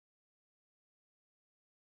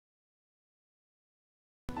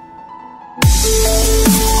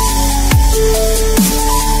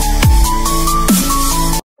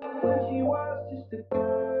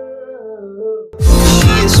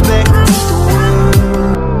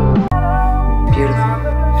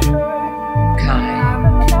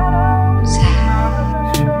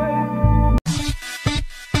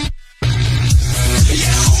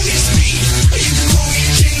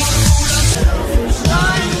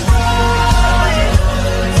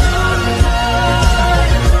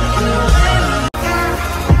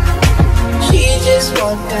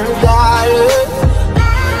blood and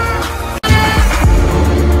die.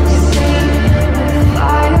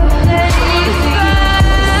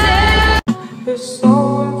 It's so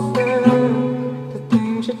unfair, the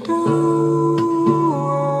things you do.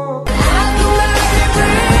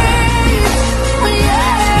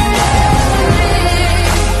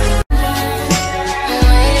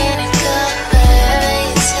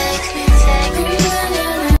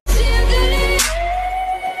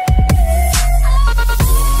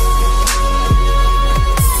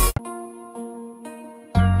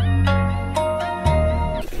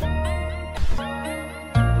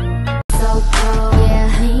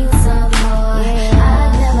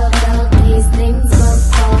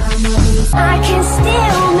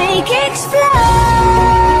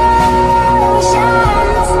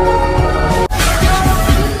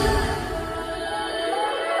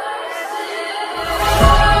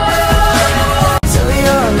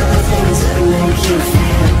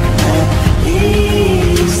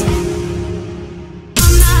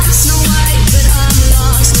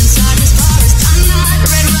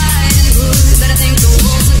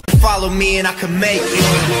 Follow me and I can make it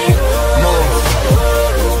move.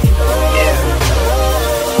 Yeah.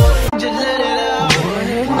 Just let it out.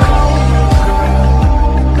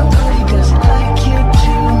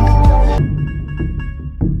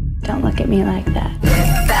 Don't look at me like that.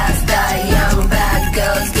 Fast, die young, bad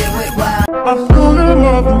girls do it well. I feel the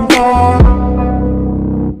love and God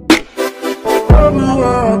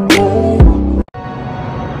everywhere I go.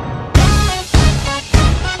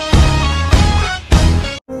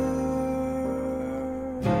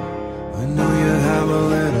 I know you have a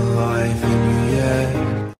little life in you yet.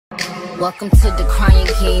 Welcome to the crying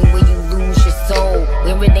game where you lose your soul.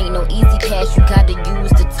 Where it ain't no easy pass, you gotta use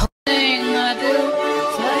the toe.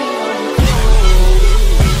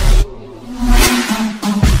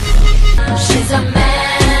 She's a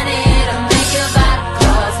man, it'll make your body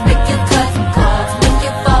cause, make you cut some cards, make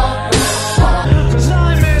you fall. Cause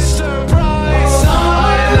I'm Mr.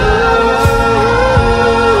 Brightside.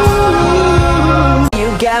 You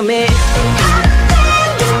got me.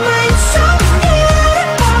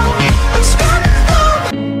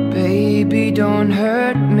 Baby, don't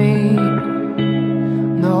hurt me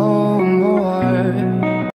no more.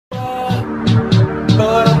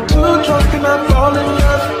 But I'm too drunk and I'm falling in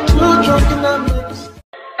love. Too drunk and I'm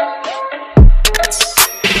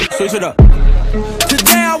switch it up.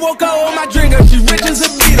 Today I woke up with my drinker. She's rich as a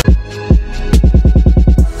beat.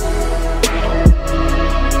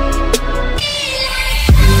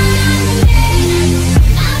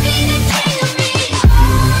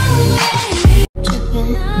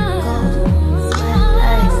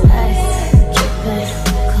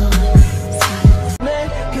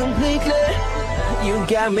 You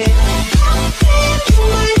got me.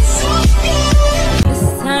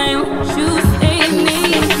 This time you save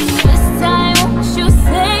me. This time you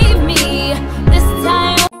save me. This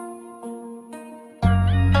time.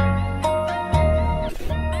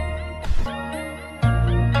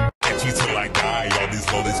 She till I die, all these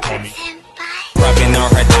bullies call me. Rubbing on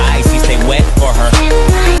her thighs, she stay wet for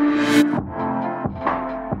her.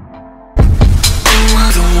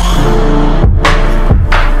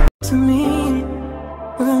 To me,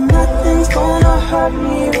 well, nothing's gonna hurt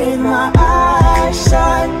me with my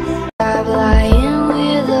eyesight. I'm lying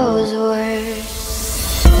with those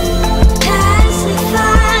words.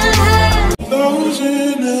 Pacify Those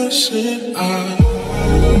innocent eyes.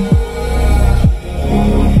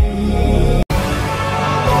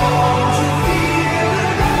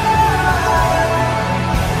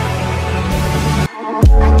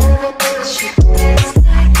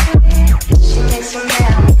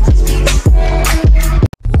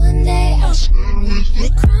 One day I'll shine the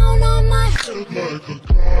crown on my head. Like a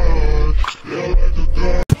god, yeah, like a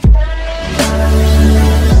god.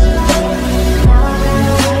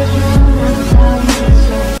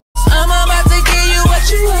 I'm about to give you what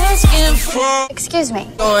you asking for. Excuse me.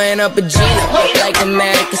 Going up a Gina, like a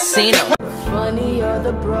mad casino. Funny, you're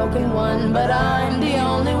the broken one, but I'm the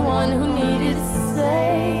only one who needed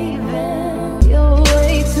saving. You're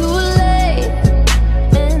way too late,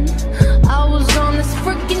 and I was on this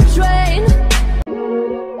freaking train.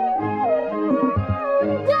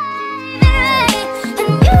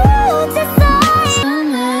 And you decide.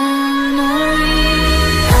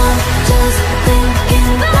 I'm just thinking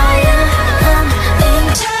about you. I'm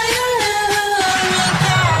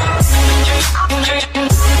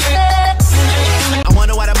I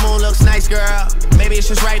wonder why the moon looks nice, girl. Maybe it's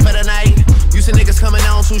just right for the night. You see niggas coming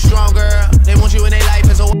on too strong, girl. They want you in their life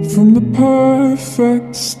as a. From the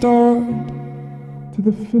perfect start to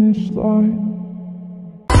the finish line.